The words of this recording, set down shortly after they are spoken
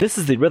This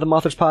is the Rhythm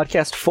Authors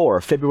Podcast for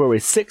February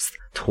 6th,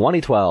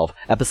 2012,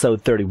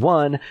 episode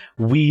 31.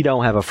 We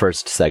don't have a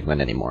first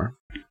segment anymore.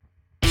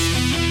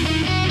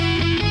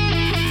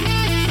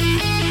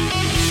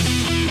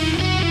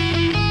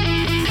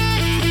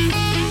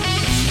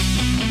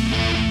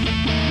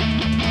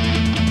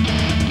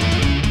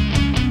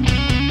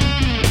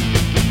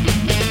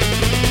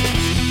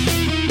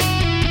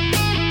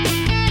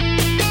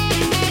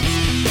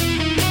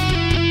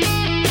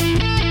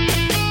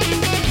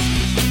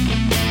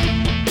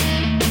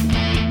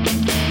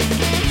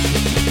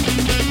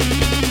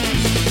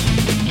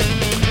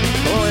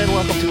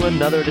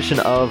 Another edition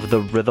of the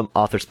Rhythm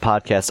Authors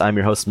Podcast. I'm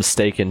your host,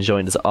 Mistaken,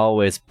 joined as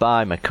always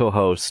by my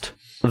co-host,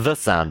 The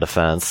Sound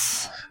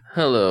Defense.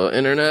 Hello,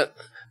 Internet.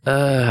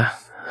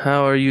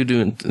 How are you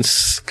doing?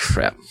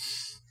 Crap.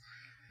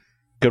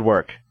 Good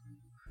work.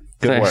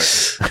 Good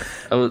Thanks.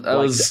 work.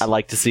 I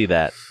like to see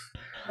that.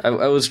 I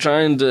was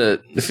trying to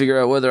figure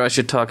out whether I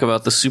should talk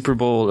about the Super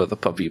Bowl or the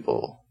Puppy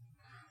Bowl.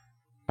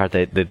 Aren't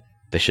they?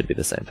 They should be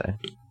the same thing.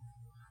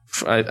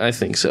 I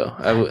think so.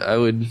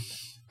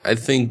 I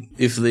think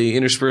if they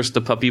interspersed the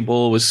Puppy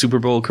Bowl with Super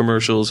Bowl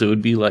commercials, it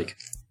would be like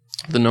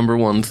the number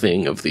one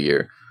thing of the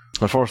year.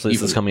 Unfortunately,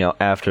 this is coming out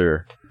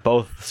after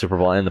both the Super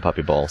Bowl and the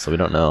Puppy Bowl, so we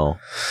don't know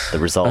the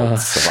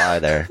results of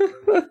either.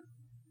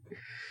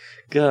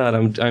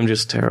 God, I'm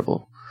just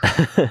terrible.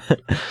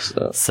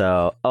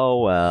 So,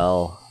 oh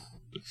well.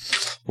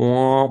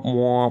 Wah,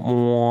 wah,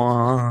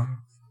 wah.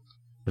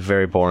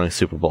 Very boring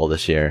Super Bowl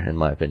this year, in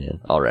my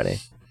opinion, already.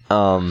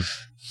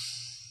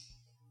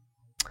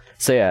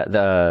 So yeah,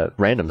 the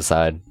random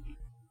side,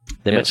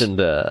 they mentioned,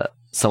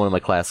 someone in my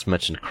class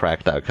mentioned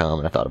crack.com,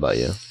 and I thought about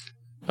you.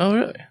 Oh,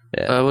 really?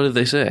 Yeah. What did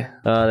they say?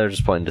 They're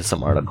just pointing to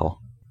some article.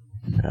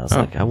 And I was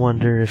like, I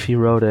wonder if he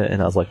wrote it,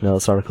 and I was like, no,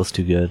 this article's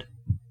too good.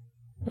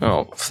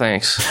 Oh,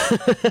 thanks.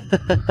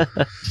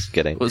 Just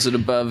kidding. Was it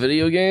about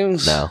video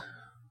games? No.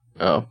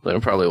 Oh, then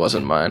it probably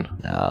wasn't mine.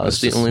 No.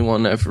 That's the only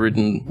one I've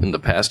written in the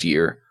past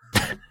year.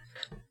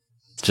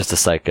 It's just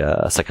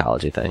a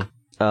psychology thing.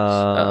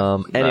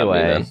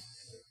 Anyway.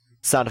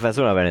 Sound Defense,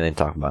 we don't have anything to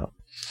talk about.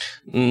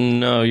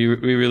 No, we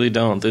really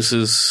don't. This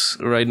is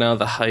right now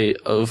the height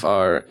of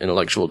our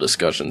intellectual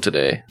discussion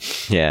today.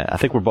 Yeah, I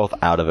think we're both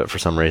out of it for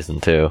some reason,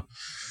 too.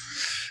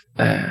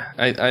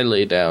 I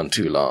lay down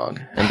too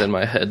long, and then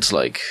my head's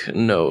like,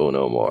 no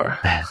more.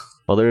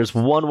 Well, there's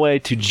one way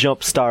to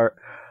jumpstart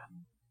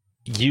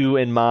you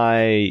and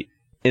my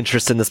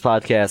interest in this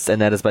podcast,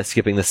 and that is by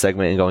skipping this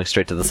segment and going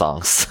straight to the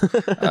songs.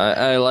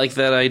 I like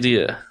that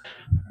idea.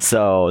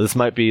 So, this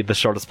might be the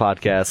shortest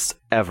podcast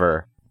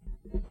ever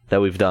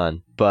that we've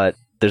done, but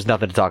there's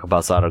nothing to talk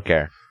about, so I don't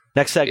care.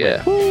 Next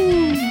segment. Yeah.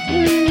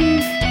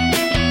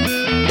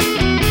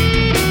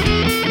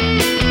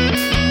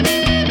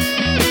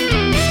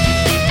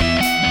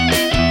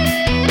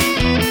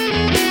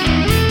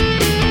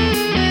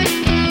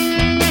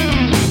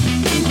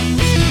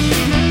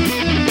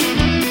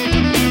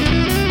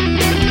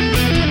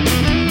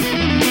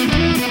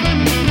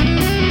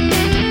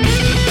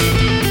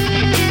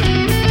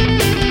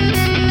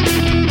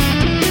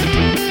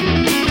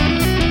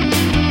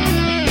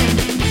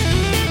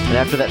 And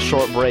after that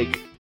short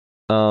break,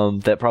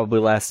 that probably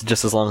lasted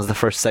just as long as the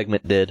first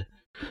segment did,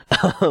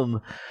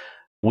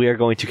 we are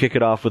going to kick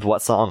it off with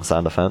what song,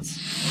 Sound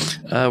Defense?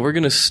 We're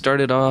going to start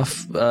it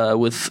off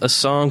with a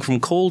song from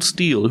Cold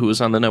Steel, who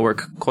was on the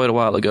network quite a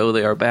while ago.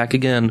 They are back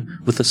again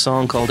with a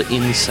song called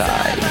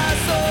Inside.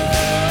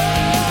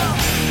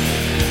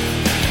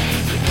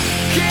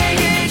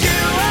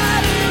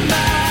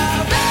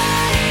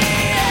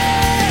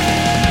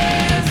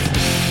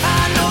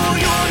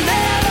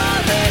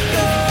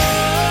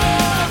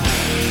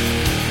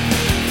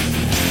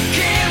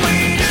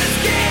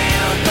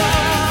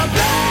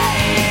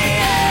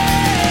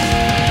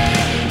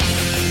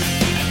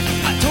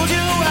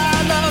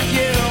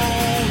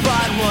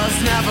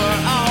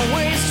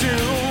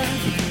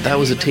 That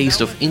was a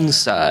taste of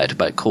Inside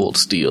by Cold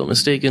Steel.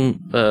 Mistaken,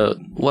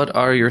 what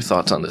are your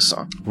thoughts on this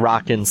song?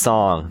 Rockin'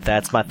 song.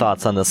 That's my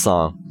thoughts on this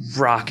song.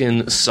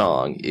 Rockin'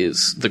 song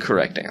is the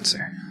correct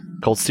answer.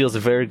 Cold Steel's a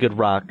very good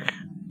rock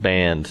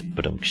band.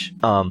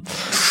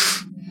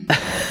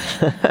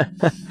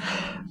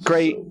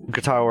 Great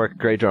guitar work,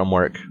 great drum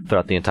work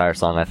throughout the entire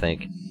song, I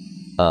think.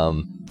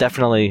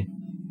 Definitely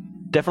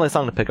a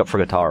song to pick up for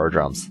guitar or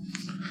drums.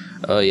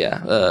 Oh, yeah.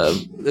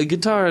 The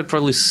guitar,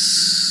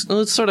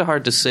 it's sort of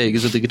hard to say,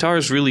 because the guitar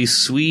is really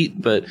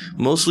sweet, but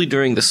mostly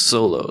during the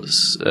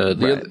solos.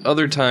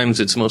 Other times,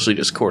 it's mostly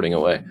just chording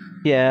away.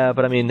 Yeah,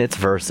 but I mean, it's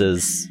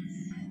verses.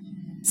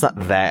 It's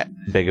not that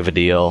big of a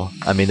deal.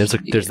 I mean,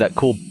 there's that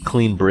cool,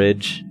 clean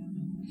bridge.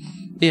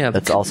 Yeah,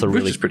 that's also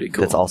really pretty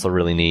cool. That's also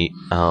really neat.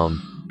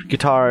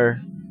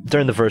 Guitar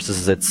during the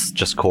verses, it's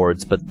just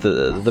chords, but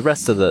the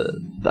rest of the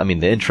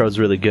intro's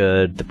really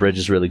good. The bridge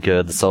is really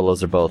good. The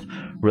solos are both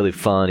really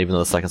fun, even though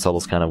the second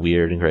solo's kind of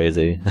weird and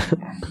crazy.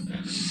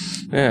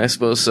 Yeah, I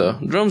suppose so.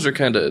 Drums are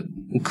kind of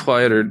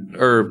quieter,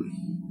 or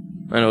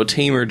I know,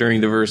 tamer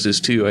during the verses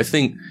too. I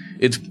think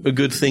It's a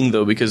good thing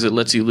though because it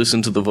lets you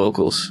listen to the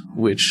vocals,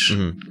 which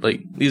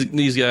like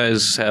these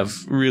guys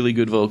have really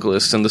good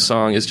vocalists, and the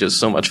song is just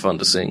so much fun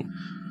to sing.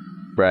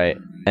 Right.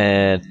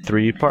 And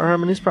 3-part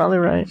harmonies, probably,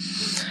 right?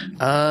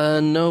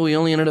 No, we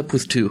only ended up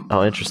with 2.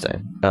 Oh,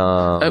 interesting.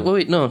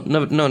 Wait, no,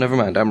 never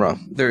mind. I'm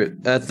wrong. There,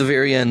 at the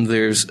very end,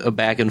 there's a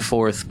back and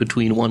forth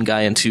between one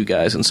guy and 2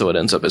 guys, and so it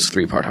ends up as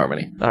 3-part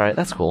harmony. All right,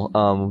 that's cool.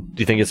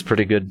 Do you think it's a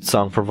pretty good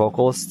song for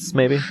vocalists,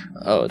 maybe?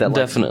 Oh, that,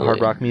 definitely. Like,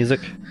 hard rock music?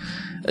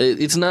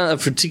 It's not a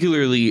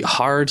particularly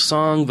hard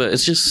song, but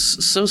it's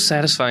just so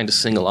satisfying to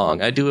sing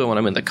along. I do it when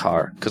I'm in the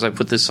car, because I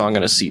put this song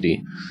on a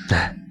CD.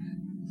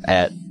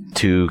 At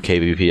 2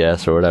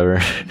 kbps or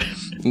whatever.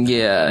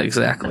 Yeah,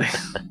 exactly.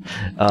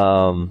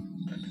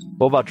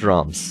 What about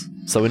drums?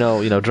 So we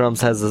know,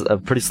 drums has a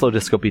pretty slow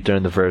disco beat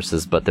during the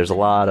verses, but there's a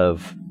lot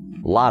of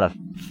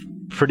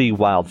pretty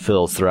wild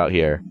fills throughout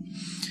here.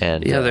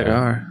 And yeah, there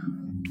are.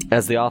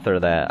 As the author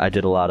of that, I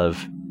did a lot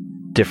of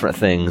different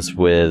things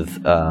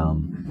with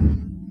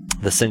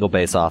the single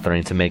bass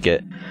authoring to make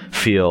it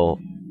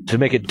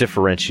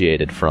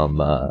differentiated from,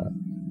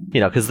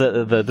 because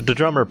the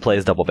drummer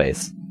plays double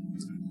bass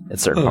in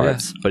certain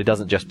parts, but he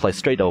doesn't just play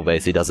straight double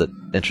bass. He does it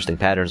interesting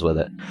patterns with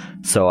it.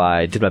 So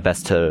I did my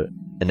best to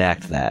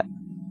enact that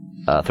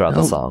throughout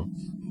the song.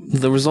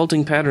 The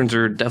resulting patterns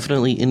are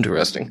definitely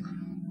interesting.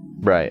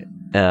 Right.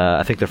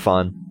 I think they're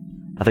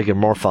fun. I think they're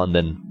more fun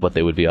than what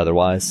they would be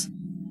otherwise.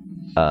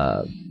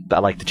 I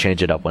like to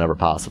change it up whenever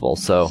possible.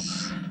 So,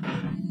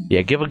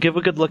 yeah, give a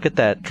good look at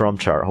that drum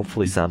chart.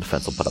 Hopefully Sound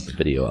Defense will put up a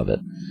video of it.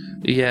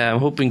 Yeah, I'm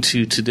hoping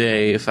to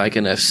today if I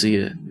can FC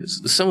it.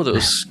 Some of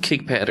those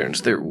kick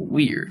patterns, they're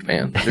weird,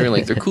 man.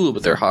 They're cool,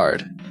 but they're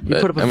hard. You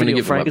put up a video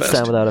of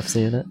Frankenstein without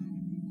FCing it?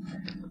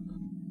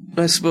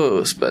 I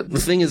suppose, but the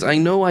thing is, I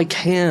know I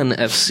can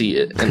FC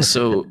it, and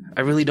so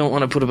I really don't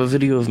want to put up a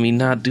video of me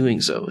not doing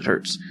so. It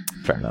hurts.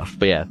 Fair enough.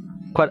 But yeah,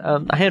 quite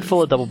a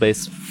handful of double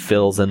bass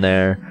fills in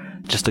there.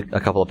 Just a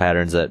couple of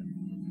patterns that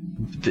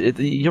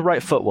your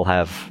right foot will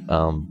have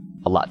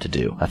a lot to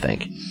do, I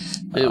think.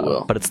 It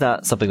will. But it's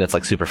not something that's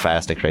like super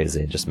fast and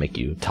crazy and just make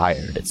you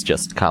tired. It's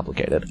just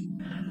complicated.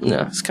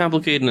 No, it's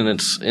complicated and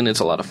it's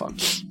a lot of fun.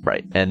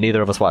 Right. And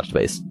neither of us watched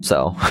bass,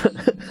 so.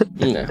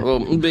 Yeah. Well,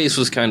 bass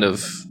was kind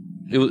of.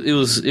 It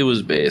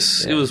was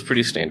bass. Yeah. It was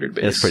pretty standard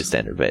bass. It's pretty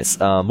standard bass.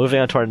 Moving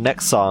on to our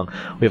next song,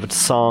 we have a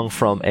song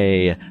from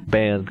a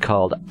band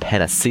called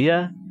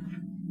Panacea.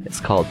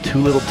 It's called Too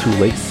Little Too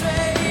Late.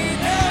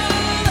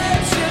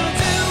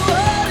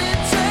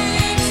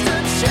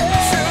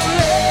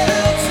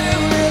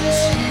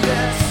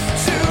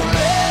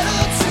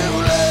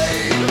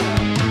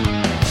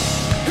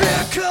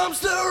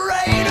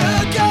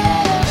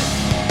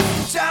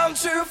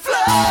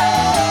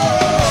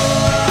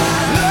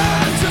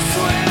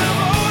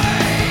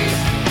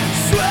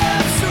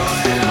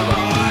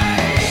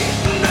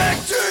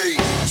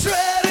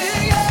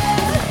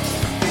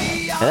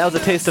 And that was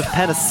a taste of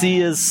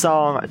Panacea's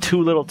song,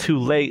 Too Little Too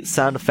Late.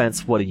 Sound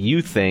Defense, what do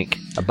you think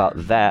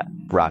about that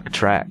rock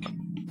track?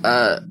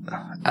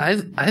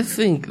 I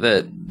think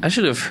that I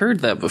should have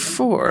heard that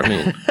before. I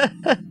mean...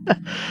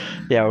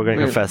 Yeah, we're going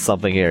to confess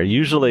something here.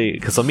 Usually,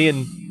 because me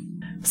and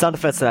Sound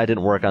Defense and I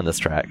didn't work on this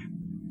track.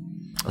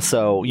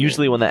 So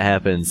usually when that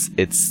happens,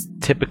 it's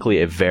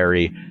typically a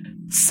very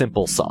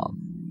simple song.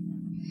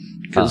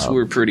 Because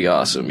we're pretty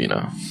awesome,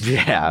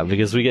 Yeah,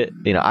 because we get,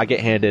 I get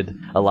handed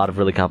a lot of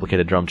really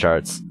complicated drum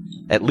charts,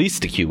 at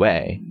least to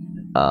QA,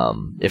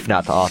 if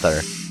not to author,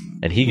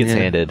 and he gets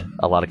handed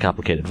a lot of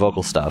complicated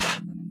vocal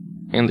stuff.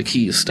 And the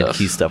keys stuff.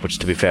 Which,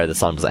 to be fair, the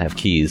song doesn't have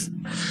keys.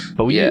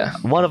 But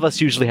one of us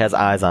usually has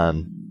eyes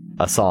on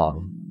a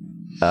song.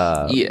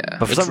 But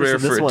for it's rare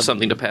for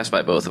something to pass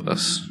by both of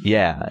us.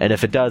 Yeah, and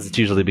if it does, it's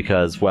usually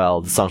because,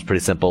 the song's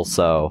pretty simple,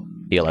 so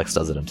ELX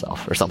does it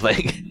himself, or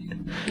something.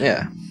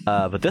 Yeah.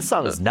 But this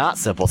song is not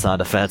simple, Sound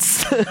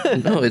Defense.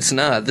 No, it's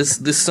not.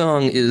 This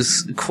song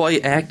is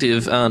quite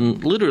active on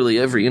literally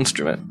every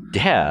instrument.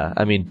 Yeah,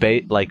 I mean,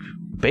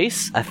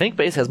 bass. I think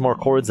bass has more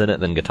chords in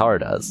it than guitar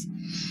does.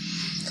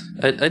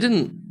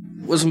 I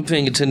wasn't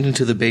paying attention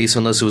to the bass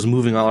unless it was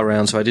moving all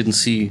around, so I didn't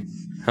see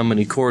how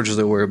many chords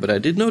there were. But I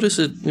did notice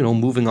it,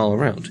 moving all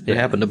around. It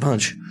happened a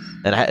bunch.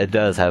 And it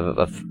does have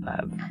a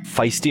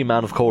feisty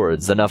amount of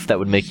chords, enough that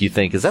would make you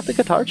think, is that the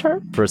guitar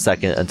chart? For a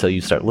second, until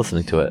you start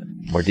listening to it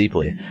more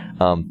deeply.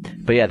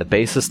 But yeah, the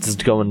bassist is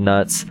going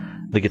nuts.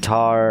 The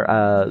guitar,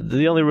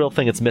 the only real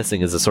thing it's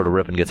missing is a sort of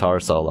ripping guitar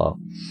solo.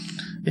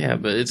 Yeah,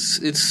 but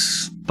it's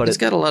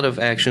got a lot of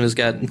action. It's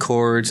got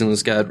chords, and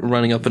it's got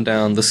running up and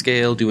down the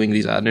scale, doing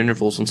these odd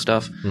intervals and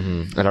stuff.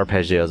 Mm-hmm. And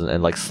arpeggios,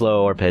 and like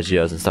slow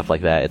arpeggios and stuff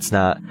like that. It's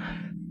not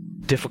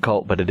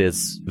difficult, but it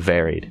is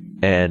varied.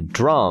 And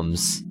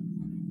drums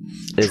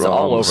is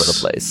all over the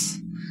place.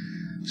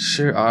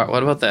 Sure are.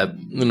 What about that,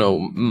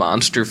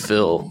 monster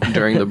fill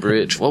during the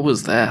bridge? What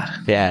was that?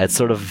 Yeah, it's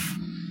sort of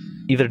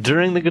either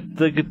during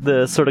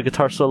the sort of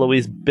guitar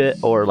solo-y bit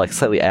or like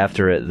slightly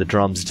after it, the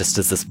drums just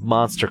is this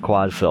monster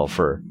quad fill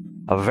for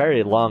a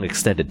very long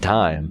extended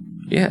time.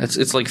 Yeah,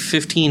 it's like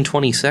 15,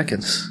 20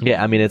 seconds.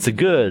 Yeah, I mean, it's a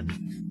good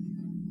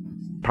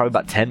probably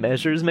about 10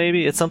 measures,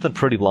 maybe. It's something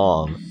pretty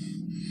long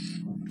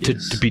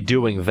to be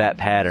doing that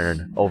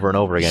pattern over and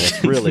over again.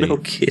 It's really no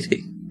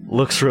kidding.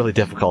 Looks really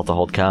difficult to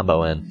hold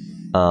combo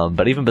in.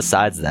 But even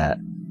besides that,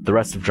 the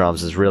rest of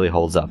drums really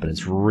holds up, and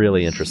it's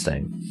really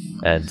interesting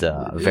and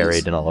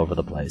varied and all over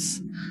the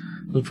place.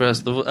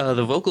 Impressed.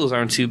 The vocals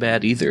aren't too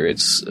bad either.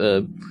 It's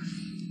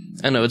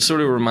I know, it sort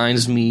of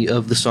reminds me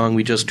of the song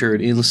we just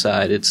heard,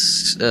 Inside.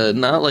 It's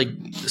not like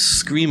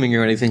screaming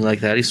or anything like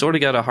that. He's sort of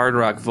got a hard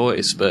rock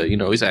voice, but, you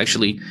know, he's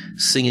actually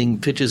singing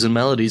pitches and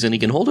melodies, and he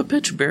can hold a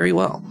pitch very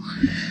well.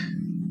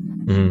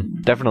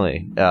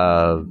 Definitely.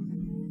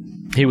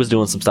 He was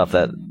doing some stuff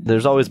that...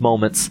 There's always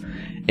moments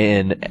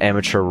in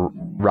amateur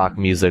rock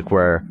music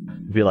where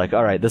you'd be like,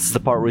 all right, this is the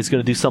part where he's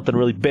going to do something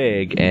really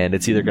big, and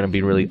it's either going to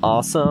be really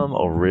awesome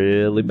or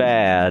really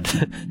bad.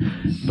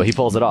 But he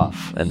pulls it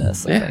off in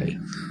this, I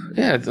think.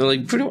 Yeah,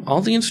 like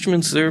all the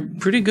instruments, they're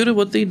pretty good at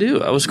what they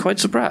do. I was quite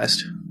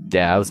surprised.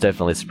 Yeah, I was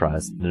definitely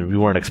surprised. We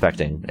weren't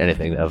expecting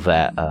anything of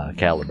that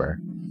caliber.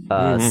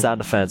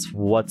 Sound Defense,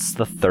 what's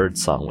the third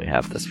song we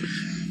have this week?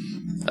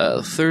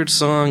 The third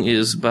song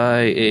is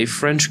by a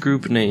French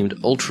group named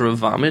Ultra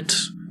Vomit,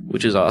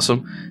 which is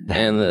awesome.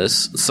 And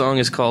this song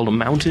is called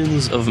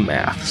Mountains of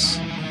Maths.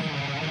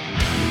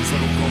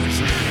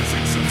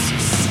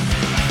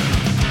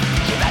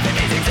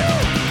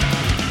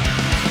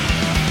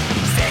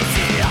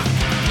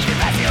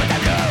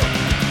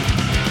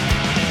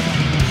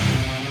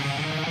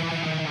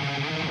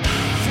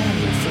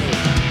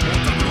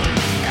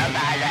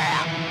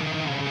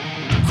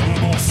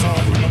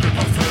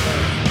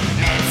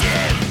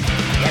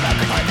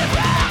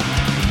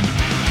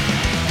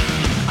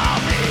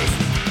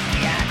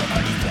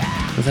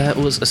 That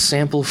was a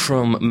sample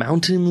from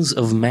Mountains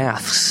of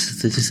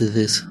Maths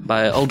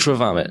by Ultra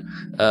Vomit.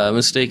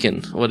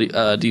 Mistaken. What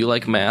do you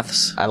like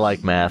maths? I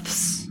like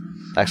maths.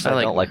 Actually,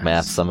 I don't like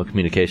maths. I'm a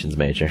communications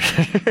major.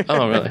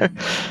 Oh, really?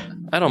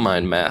 I don't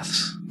mind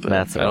maths, but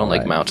I don't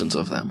like mountains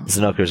of them.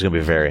 Zenoker's going to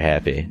be very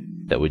happy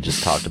that we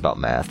just talked about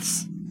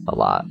maths a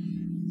lot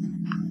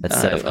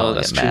instead of calling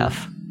it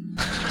math.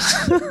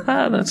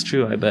 That's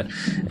true, I bet.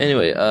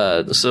 Anyway,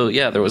 so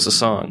yeah, there was a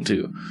song,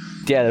 too.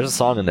 Yeah, there's a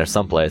song in there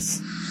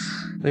someplace.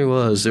 There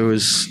was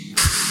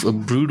a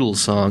brutal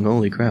song.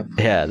 Holy crap!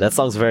 Yeah, that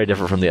song's very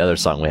different from the other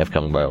song we have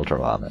coming by Ultra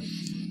Vomit.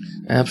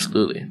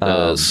 Absolutely.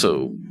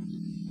 So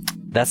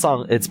that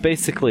song, it's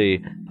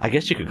basically, I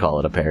guess you could call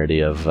it a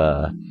parody of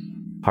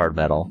hard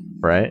metal,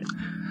 right?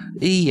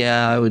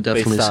 Yeah, I would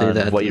definitely say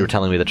that. What you were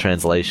telling me the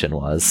translation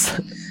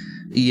was.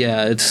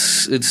 Yeah,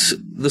 it's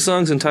the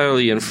song's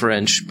entirely in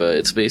French, but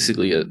it's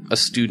basically a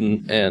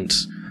student and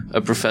a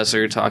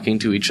professor talking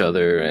to each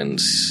other, and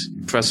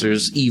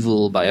professor's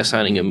evil by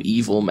assigning him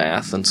evil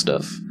math and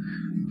stuff.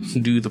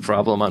 Do the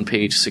problem on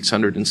page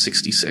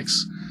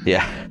 666.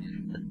 Yeah,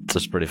 it's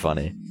just pretty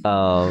funny.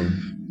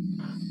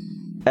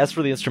 As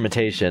for the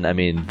instrumentation, I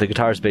mean, the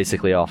guitar is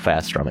basically all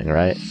fast strumming,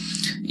 right?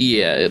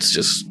 Yeah, it's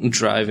just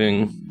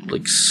driving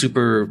like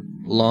super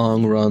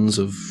long runs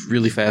of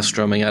really fast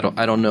strumming. I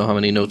don't know how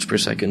many notes per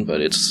second,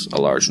 but it's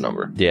a large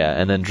number. Yeah,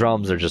 and then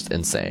drums are just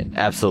insane,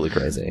 absolutely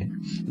crazy.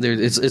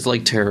 It's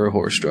like Terror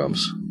Horse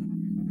drums.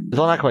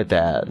 Well, not quite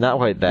that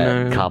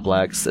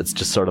complex. It's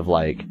just sort of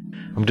like,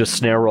 I'm just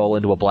snare roll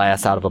into a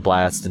blast, out of a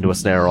blast, into a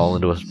snare roll,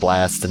 into a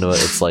blast, into a...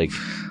 It's like...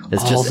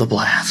 It's all just the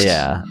blasts.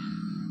 Yeah.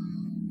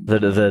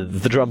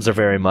 The drums are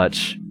very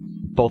much...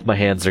 Both my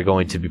hands are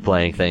going to be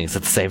playing things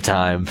at the same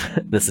time.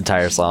 This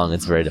entire song,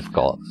 it's very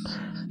difficult.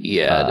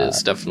 Yeah, it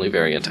is definitely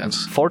very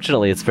intense.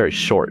 Fortunately, it's very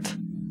short.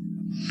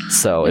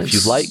 So if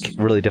you like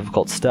really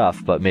difficult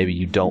stuff, but maybe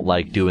you don't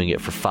like doing it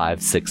for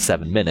 5, 6,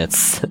 7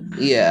 minutes,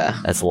 yeah,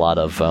 as a lot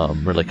of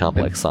really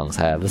complex songs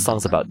have. This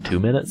song's about 2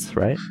 minutes,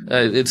 right?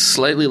 It's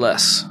slightly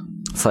less.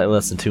 Slightly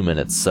less than 2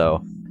 minutes.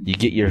 So you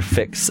get your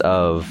fix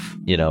of,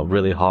 you know,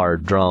 really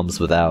hard drums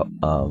without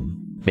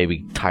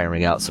maybe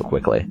tiring out so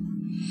quickly.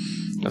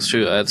 That's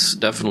true. That's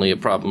definitely a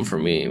problem for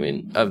me. I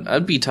mean,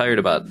 I'd be tired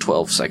about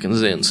 12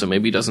 seconds in, so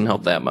maybe it doesn't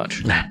help that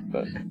much.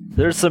 But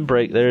there's some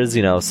there's,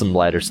 you know, some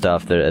lighter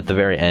stuff. There at the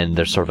very end,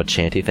 there's sort of a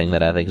chanty thing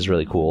that I think is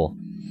really cool.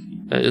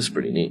 That is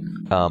pretty neat.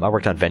 I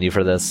worked on Venue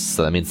for this,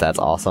 so that means that's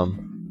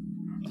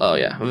awesome. Oh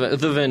yeah,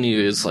 the venue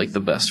is like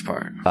the best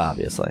part.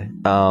 Obviously.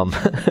 Other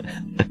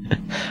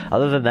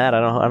than that,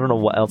 I don't know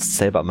what else to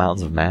say about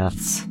Mountains of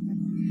Maths.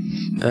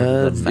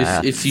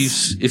 If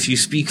you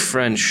speak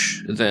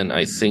French, then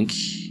I think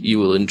you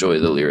will enjoy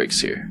the lyrics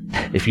here.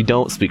 If you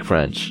don't speak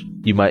French,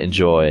 you might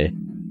enjoy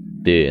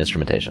the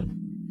instrumentation.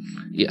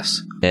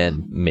 Yes.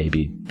 And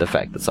maybe the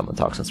fact that someone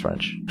talks in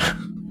French.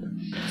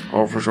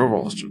 Oh, for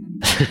sure.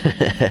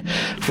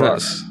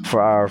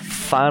 For our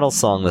final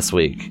song this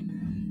week,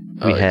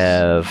 we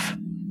have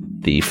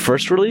the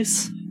first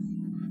release.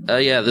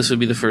 Yeah, this would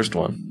be the first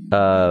one.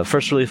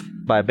 First release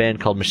by a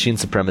band called Machine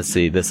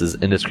Supremacy. This is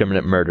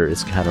Indiscriminate Murder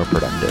is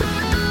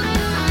Counterproductive.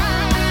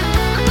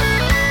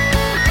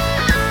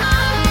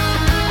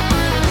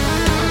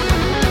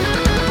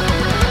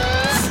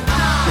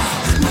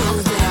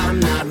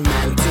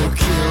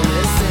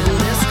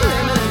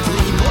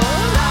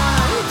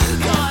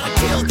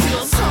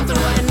 Kill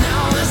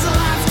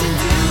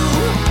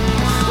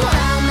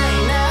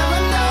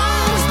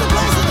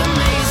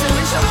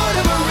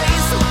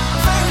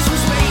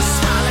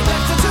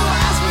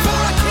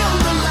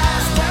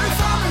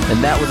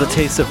And that was a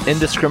taste of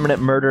Indiscriminate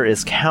Murder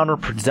is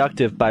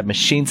Counterproductive by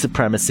Machine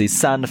Supremacy.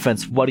 Sound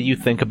Defense, what do you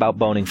think about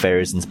boning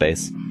fairies in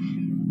space?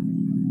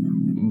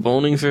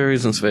 Boning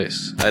fairies in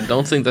space. I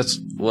don't think that's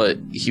what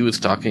he was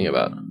talking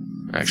about,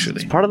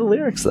 actually. It's part of the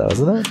lyrics, though,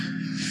 isn't it?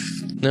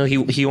 No,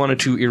 he wanted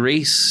to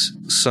erase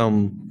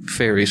some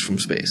fairies from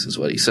space, is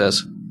what he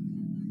says.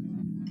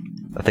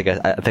 I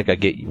think I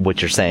get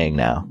what you're saying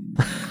now.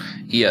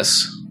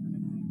 Yes.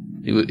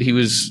 He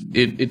was.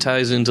 It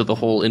ties into the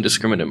whole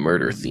indiscriminate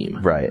murder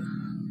theme. Right.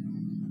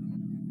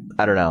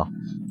 I don't know.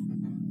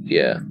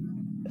 Yeah.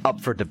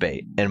 Up for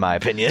debate, in my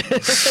opinion.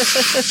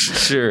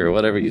 Sure,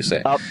 whatever you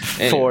say. Up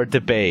for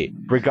debate,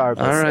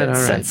 regardless. All right,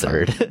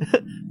 censored.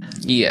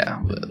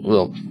 Yeah.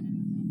 Well,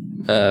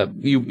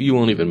 you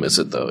won't even miss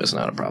it though. It's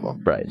not a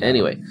problem. Right.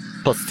 Anyway.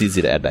 Plus, it's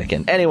easy to add back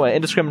in. Anyway,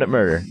 Indiscriminate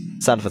Murder.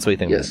 Sound Defense, what do you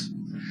think? Yes.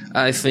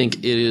 I think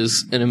it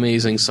is an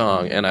amazing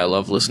song, and I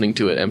love listening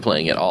to it and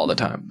playing it all the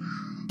time.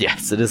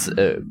 Yes, it is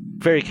a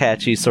very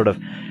catchy, sort of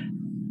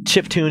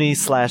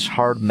chiptune /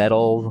 hard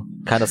metal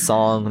kind of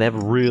song. They have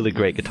a really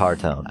great guitar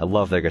tone. I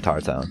love their guitar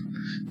tone.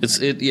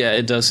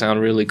 It does sound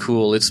really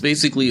cool. It's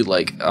basically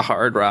like a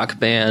hard rock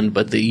band,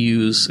 but they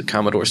use a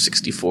Commodore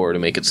 64 to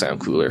make it sound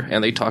cooler,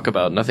 and they talk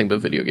about nothing but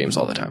video games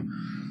all the time.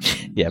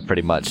 Yeah,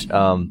 pretty much.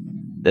 And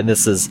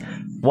this is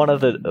one of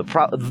the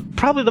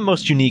probably the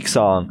most unique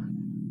song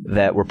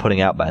that we're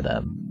putting out by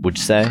them. Would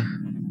you say?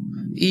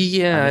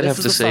 Yeah, I'd have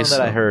to say so. This is a song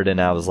that I heard,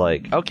 and I was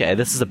like, okay,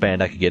 this is a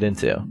band I could get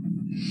into.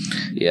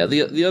 Yeah,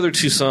 the other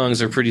two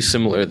songs are pretty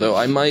similar, though.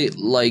 I might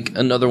like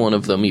another one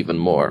of them even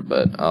more,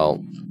 but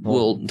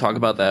we'll talk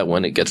about that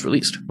when it gets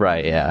released.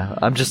 Right, yeah.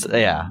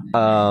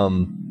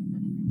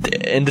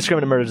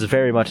 Indiscriminate Murder is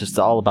very much, it's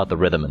all about the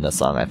rhythm in this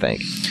song, I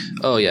think.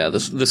 Oh yeah,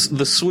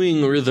 the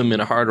swing rhythm in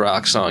a hard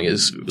rock song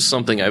is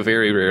something I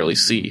very rarely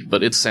see,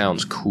 but it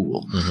sounds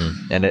cool.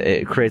 Mm-hmm. And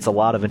it creates a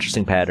lot of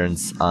interesting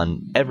patterns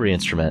on every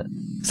instrument,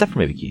 except for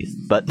maybe keys.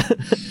 But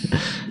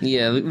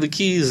yeah, the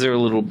keys are a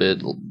little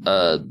bit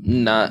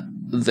not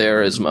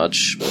there as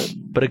much.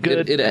 But a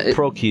good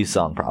pro key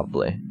song,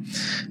 probably.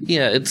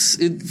 Yeah,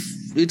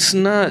 it's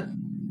not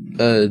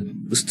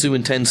too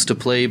intense to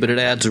play, but it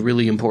adds a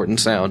really important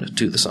sound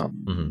to the song.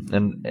 Mm-hmm.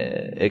 And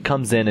it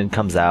comes in and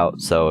comes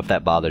out, so if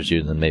that bothers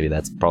you, then maybe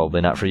that's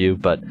probably not for you.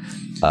 But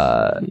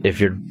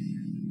if you're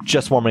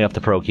just warming up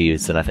to pro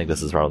keys, then I think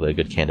this is probably a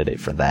good candidate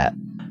for that.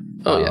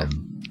 Oh, yeah.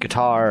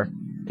 Guitar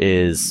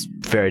is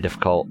very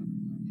difficult.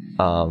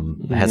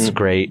 Has a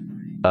great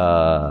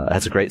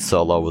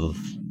solo with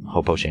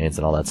hopo chains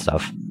and all that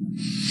stuff.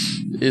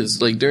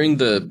 Is like during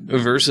the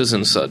verses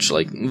and such,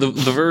 like the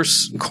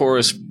verse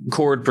chorus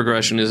chord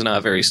progression is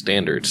not very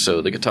standard,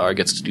 so the guitar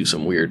gets to do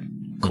some weird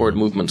chord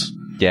movements.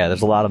 Yeah,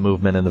 there's a lot of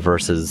movement in the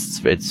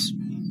verses.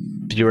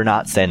 You're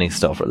not standing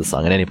still for the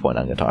song at any point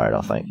on guitar, I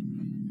don't think.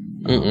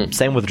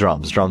 Same with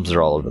drums. Drums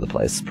are all over the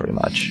place, pretty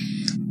much.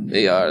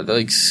 They are.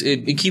 Like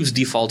it keeps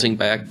defaulting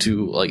back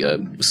to like a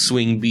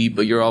swing beat,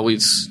 but you're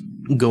always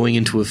going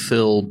into a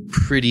fill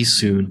pretty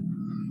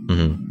soon.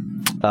 Mm-hmm.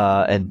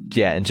 And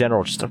yeah, in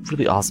general, just a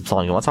really awesome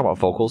song. You want to talk about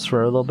vocals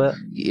for a little bit?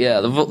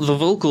 Yeah, the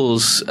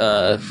vocals.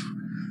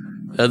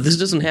 This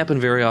doesn't happen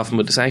very often,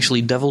 but it's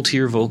actually devil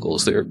tier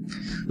vocals. They're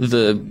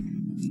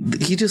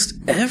he just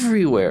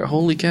everywhere.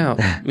 Holy cow!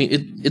 I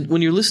mean,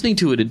 when you're listening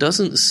to it, it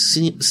doesn't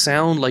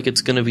sound like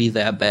it's going to be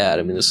that bad.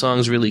 I mean, the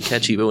song's really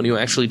catchy, but when you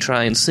actually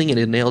try and sing it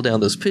and nail down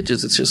those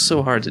pitches, it's just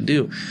so hard to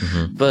do.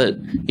 Mm-hmm. But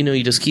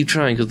you just keep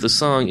trying because the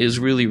song is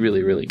really,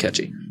 really, really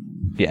catchy.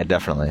 Yeah,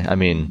 definitely. I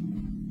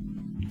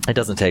mean, it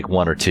doesn't take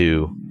one or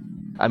two.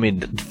 I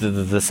mean,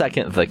 the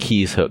second the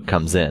keys hook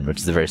comes in, which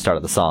is the very start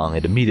of the song,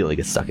 it immediately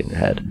gets stuck in your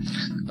head.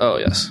 Oh,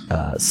 yes.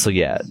 So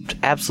yeah,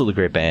 absolutely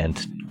great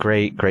band.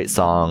 Great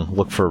song.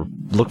 Look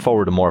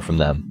forward to more from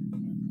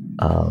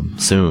them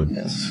soon.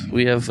 Yes.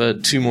 We have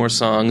 2 more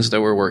songs that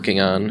we're working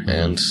on,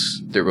 and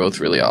they're both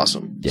really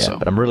awesome. Yeah, so.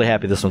 But I'm really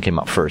happy this one came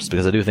out first,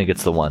 because I do think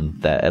it's the one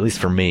that, at least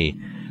for me,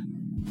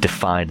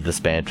 defined this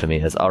band for me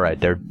as, all right,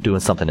 they're doing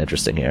something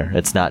interesting here.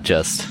 It's not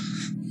just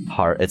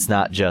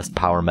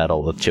power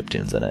metal with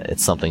chiptunes in it.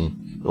 It's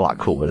something a lot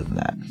cooler than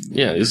that.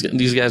 Yeah,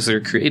 these guys are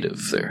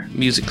creative. They're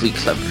musically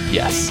clever.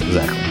 Yes,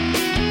 exactly.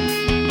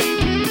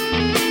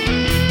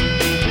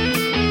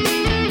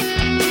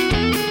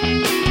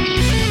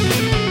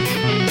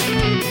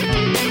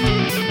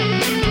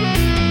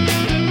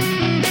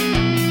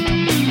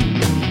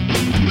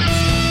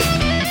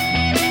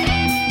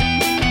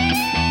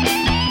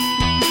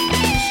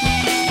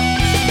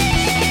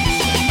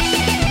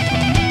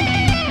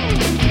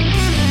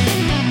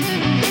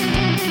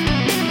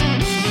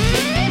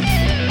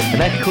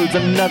 That concludes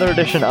another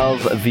edition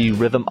of the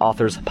Rhythm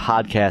Authors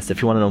podcast.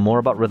 If you want to know more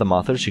about Rhythm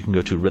Authors, you can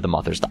go to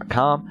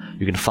rhythmauthors.com.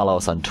 You can follow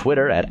us on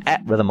Twitter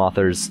at Rhythm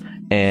Authors,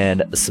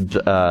 and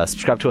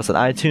subscribe to us on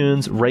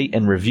iTunes. Rate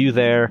and review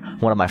there.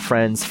 One of my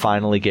friends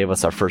finally gave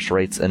us our first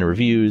rates and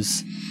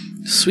reviews.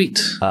 Sweet.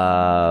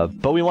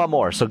 But we want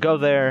more, so go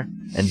there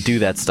and do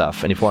that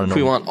stuff. And if you want to know,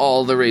 we want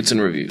all the rates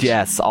and reviews.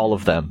 Yes, all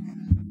of them.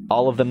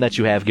 all of them that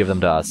you have, give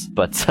them to us.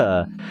 But if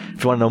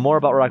you want to know more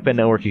about Rock Band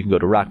Network, you can go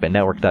to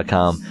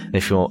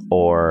rockbandnetwork.com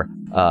or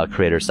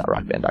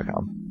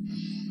creators.rockband.com.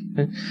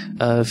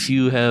 If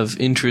you have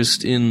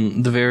interest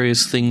in the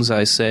various things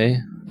I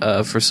say,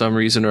 for some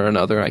reason or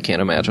another, I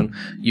can't imagine,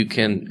 you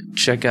can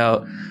check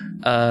out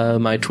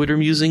my Twitter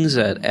musings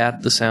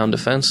at the Sound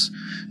Defense.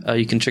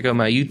 You can check out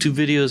my YouTube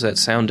videos at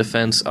Sound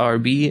Defense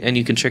RB, and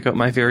you can check out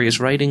my various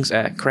writings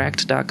at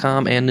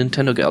cracked.com and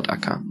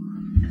nintendogal.com.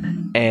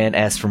 And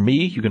as for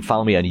me, you can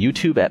follow me on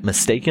YouTube at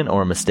Mistaken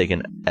or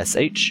Mistaken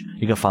SH.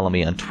 You can follow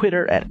me on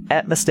Twitter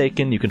at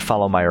Mistaken. You can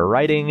follow my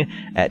writing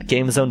at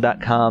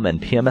GameZone.com and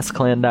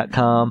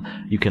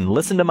PMSClan.com. You can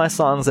listen to my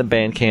songs at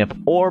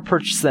Bandcamp or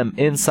purchase them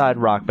inside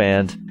Rock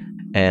Band.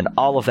 And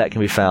all of that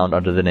can be found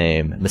under the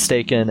name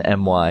Mistaken,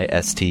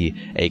 MYSTAKIN.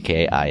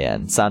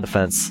 Sound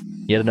Defense,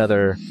 yet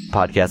another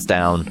podcast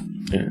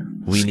down. Yeah.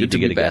 We need to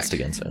get a guest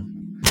again soon.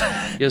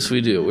 Yes,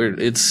 we do.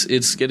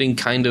 It's getting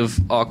kind of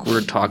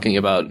awkward talking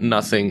about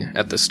nothing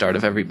at the start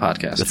of every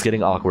podcast. It's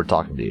getting awkward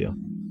talking to you.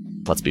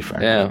 Let's be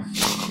frank. Yeah.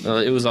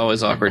 It was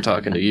always awkward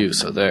talking to you,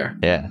 so there.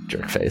 Yeah,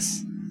 jerk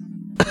face.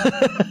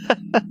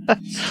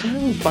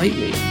 Don't bite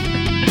me.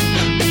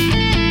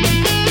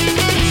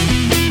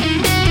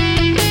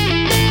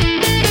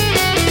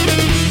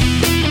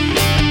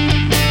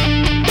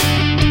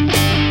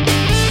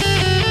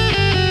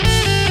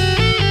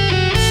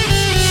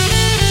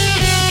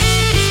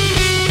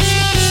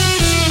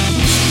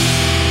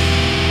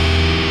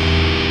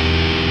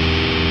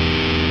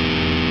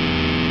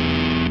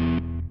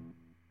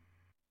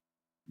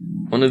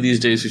 One of these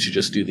days, we should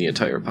just do the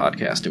entire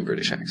podcast in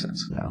British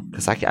accents. No,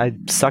 because I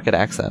suck at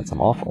accents. I'm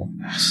awful.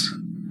 Yes.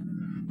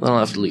 Well, I'll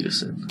have to lead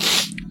us in.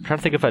 I'm trying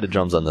to think if I did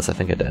drums on this. I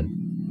think I did.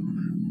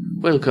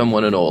 Welcome,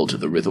 one and all, to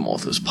the Rhythm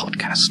Authors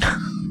podcast.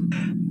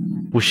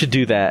 We should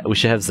do that. We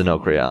should have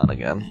Zenokria on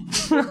again.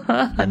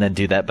 And then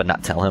do that, but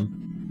not tell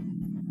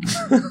him.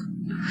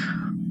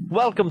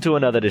 Welcome to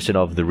another edition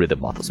of the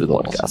Rhythm Authors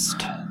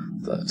podcast.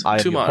 I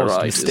am your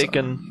host,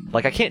 Mistaken.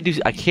 Like, I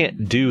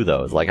can't do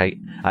those. Like,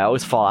 I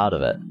always fall out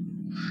of it.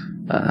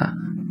 I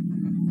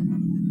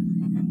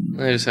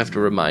just have to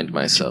remind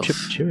myself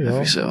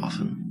every so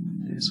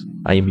often. Yes.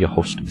 I am your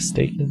host,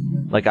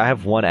 Mistaken. Like, I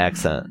have one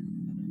accent,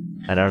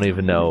 and I don't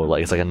even know.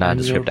 Like, it's like a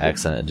nondescript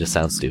accent. It just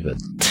sounds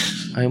stupid.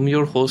 I am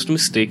your host,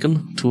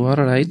 Mistaken. To our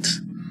right.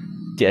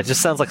 Yeah, it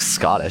just sounds like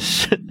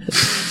Scottish.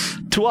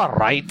 To our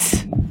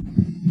right,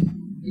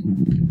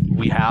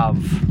 we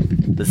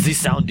have the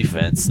Sound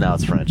Defense. Now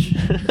it's French.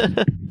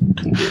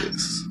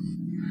 Yes.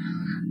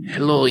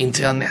 Hello,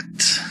 Internet.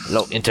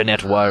 Hello,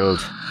 Internet world.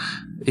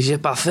 J'ai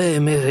pas fait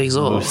mes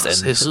réseaux.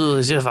 C'est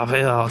sûr, j'ai pas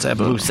fait un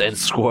tableau. Moose and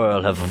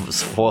Squirrel have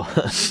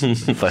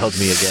failed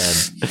me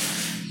again.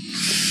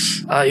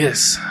 Ah,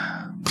 yes.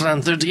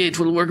 Plan 38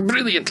 will work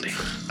brilliantly.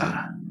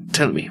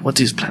 Tell me, what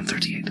is Plan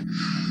 38?